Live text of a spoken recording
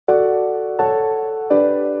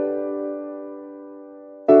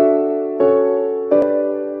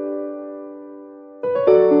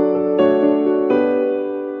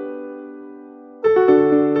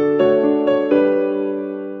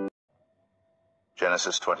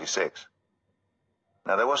Genesis 26.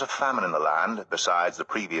 Now there was a famine in the land, besides the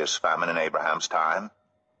previous famine in Abraham's time.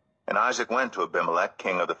 And Isaac went to Abimelech,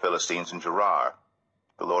 king of the Philistines in Gerar.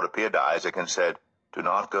 The Lord appeared to Isaac and said, "Do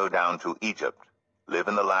not go down to Egypt. Live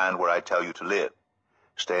in the land where I tell you to live.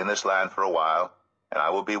 Stay in this land for a while, and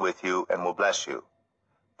I will be with you and will bless you.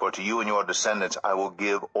 For to you and your descendants I will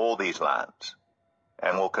give all these lands,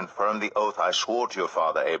 and will confirm the oath I swore to your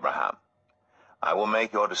father Abraham. I will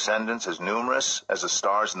make your descendants as numerous as the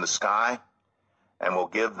stars in the sky, and will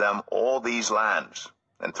give them all these lands.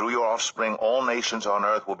 And through your offspring all nations on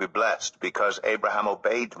earth will be blessed, because Abraham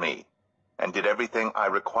obeyed me, and did everything I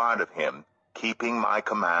required of him, keeping my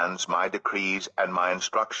commands, my decrees, and my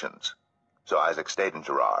instructions." So Isaac stayed in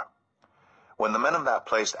Gerar. When the men of that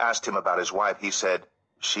place asked him about his wife, he said,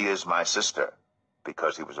 "She is my sister,"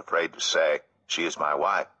 because he was afraid to say, "She is my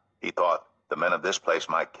wife." He thought, "The men of this place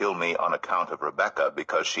might kill me on account of Rebekah,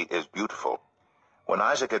 because she is beautiful." When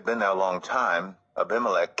Isaac had been there a long time,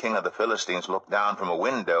 Abimelech, king of the Philistines, looked down from a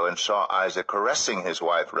window and saw Isaac caressing his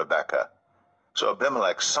wife Rebekah. So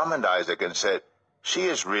Abimelech summoned Isaac and said, "She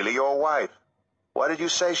is really your wife. Why did you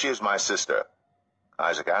say she is my sister?"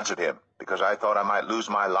 Isaac answered him, "Because I thought I might lose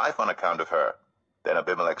my life on account of her." Then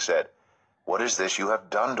Abimelech said, "What is this you have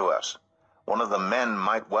done to us? One of the men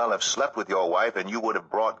might well have slept with your wife, and you would have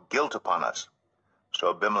brought guilt upon us." So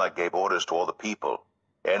Abimelech gave orders to all the people,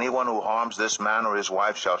 "Anyone who harms this man or his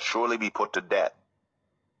wife shall surely be put to death."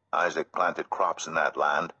 Isaac planted crops in that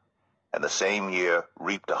land, and the same year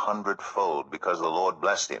reaped 100-fold, because the Lord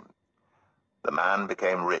blessed him. The man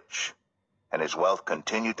became rich, and his wealth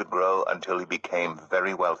continued to grow until he became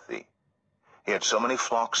very wealthy. He had so many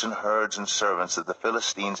flocks and herds and servants that the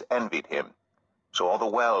Philistines envied him. So all the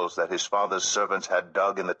wells that his father's servants had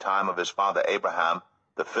dug in the time of his father Abraham,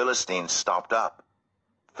 the Philistines stopped up,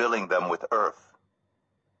 filling them with earth.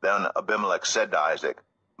 Then Abimelech said to Isaac,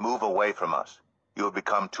 "Move away from us. You have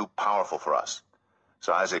become too powerful for us."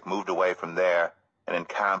 So Isaac moved away from there and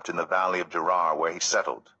encamped in the valley of Gerar, where he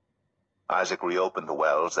settled. Isaac reopened the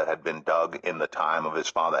wells that had been dug in the time of his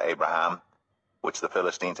father Abraham, which the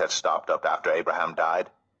Philistines had stopped up after Abraham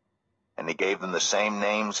died, and he gave them the same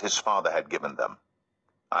names his father had given them.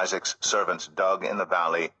 Isaac's servants dug in the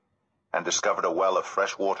valley and discovered a well of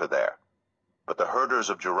fresh water there. But the herders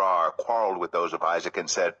of Gerar quarreled with those of Isaac and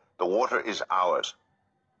said, "The water is ours."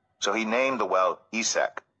 So he named the well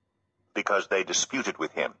Esek, because they disputed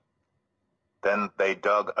with him. Then they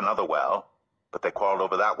dug another well, but they quarreled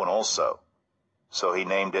over that one also. So he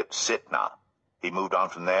named it Sitnah. He moved on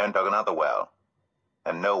from there and dug another well,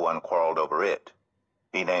 and no one quarreled over it.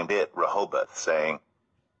 He named it Rehoboth, saying,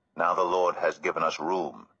 "Now the Lord has given us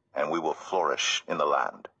room, and we will flourish in the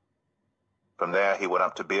land." From there he went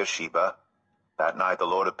up to Beersheba. That night the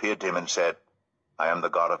Lord appeared to him and said, "I am the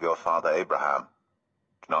God of your father Abraham.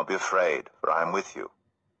 Do not be afraid, for I am with you.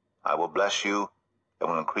 I will bless you, and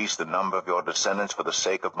will increase the number of your descendants for the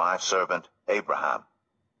sake of my servant Abraham."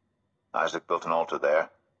 Isaac built an altar there,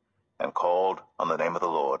 and called on the name of the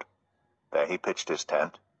Lord. There he pitched his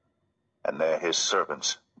tent, and there his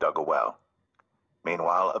servants dug a well.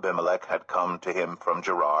 Meanwhile Abimelech had come to him from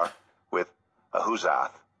Gerar, with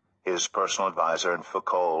Ahuzath, his personal adviser, and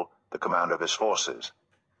Phicol, the commander of his forces.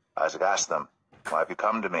 Isaac asked them, "Why have you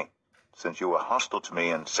come to me, since you were hostile to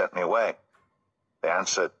me and sent me away?" They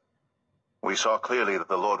answered, "We saw clearly that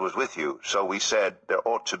the Lord was with you, so we said there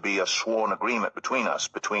ought to be a sworn agreement between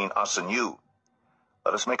us and you.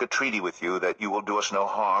 Let us make a treaty with you that you will do us no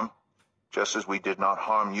harm, just as we did not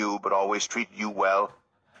harm you, but always treated you well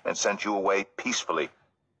and sent you away peacefully.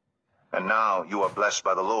 And now you are blessed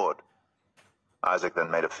by the Lord." Isaac then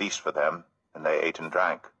made a feast for them, and they ate and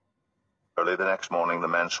drank. Early the next morning the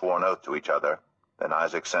men swore an oath to each other. Then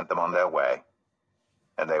Isaac sent them on their way,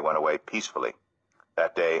 and they went away peacefully.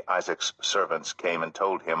 That day Isaac's servants came and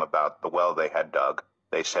told him about the well they had dug.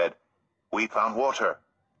 They said, "We found water."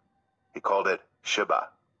 He called it Sheba,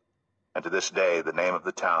 and to this day the name of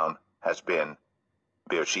the town has been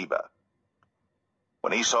Beersheba.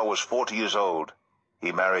 When Esau was 40 years old,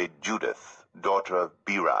 he married Judith, daughter of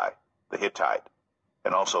Beeri the Hittite,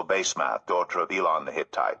 and also Basemath, daughter of Elon the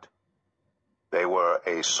Hittite. They were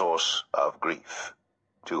a source of grief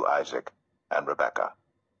to Isaac and Rebekah.